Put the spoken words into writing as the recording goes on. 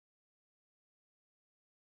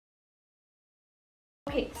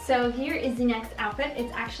Okay, so here is the next outfit.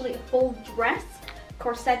 It's actually a full dress,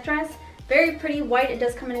 corset dress. Very pretty white. It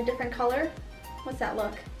does come in a different color. What's that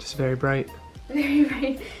look? Just very bright. Very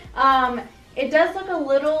bright. It does look a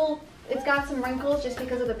little, it's got some wrinkles just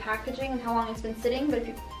because of the packaging and how long it's been sitting, but if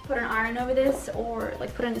you put an iron over this or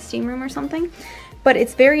like put it in a steam room or something. But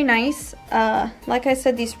it's very nice. Like I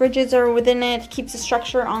said, these ridges are within it, keeps the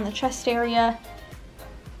structure on the chest area.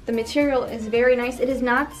 The material is very nice. It is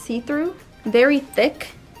not see-through, very thick.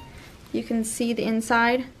 You can see the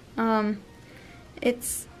inside. I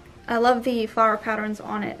love the flower patterns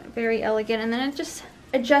on it, very elegant. And then it just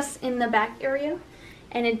adjusts in the back area.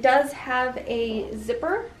 And it does have a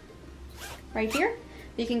zipper right here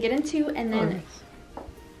that you can get into, and then, can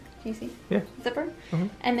you see? Yeah. Zipper.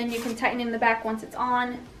 And then you can tighten in the back once it's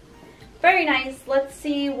on. Very nice. Let's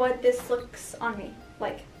see what this looks on me.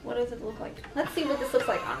 Like, what does it look like? Let's see what this looks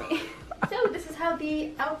like on me. So this is how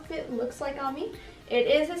the outfit looks like on me. It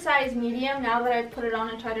is a size medium. Now that I've put it on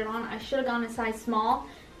and tried it on, I should have gone a size small.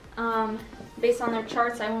 Based on their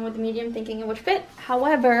charts, I went with the medium thinking it would fit.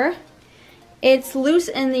 However, it's loose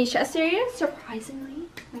in the chest area. Surprisingly,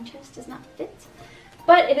 my chest does not fit.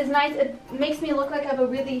 But it is nice. It makes me look like I have a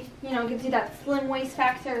really, gives you that slim waist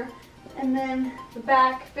factor. And then the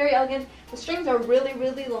back, very elegant. The strings are really,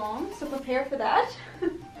 really long, so prepare for that.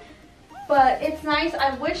 But it's nice.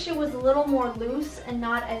 I wish it was a little more loose and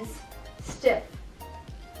not as stiff.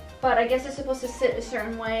 But I guess it's supposed to sit a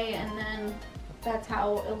certain way, and then that's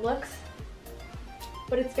how it looks.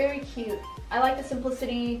 But it's very cute. I like the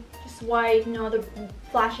simplicity, just white, no other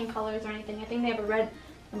flashing colors or anything. I think they have a red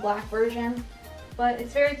and black version. But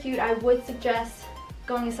it's very cute. I would suggest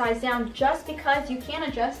going a size down just because you can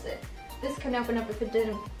adjust it. This can open up if it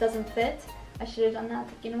doesn't fit. I should have done that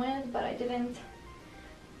to begin with, but I didn't.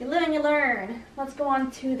 You live and you learn. Let's go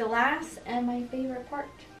on to the last and my favorite part.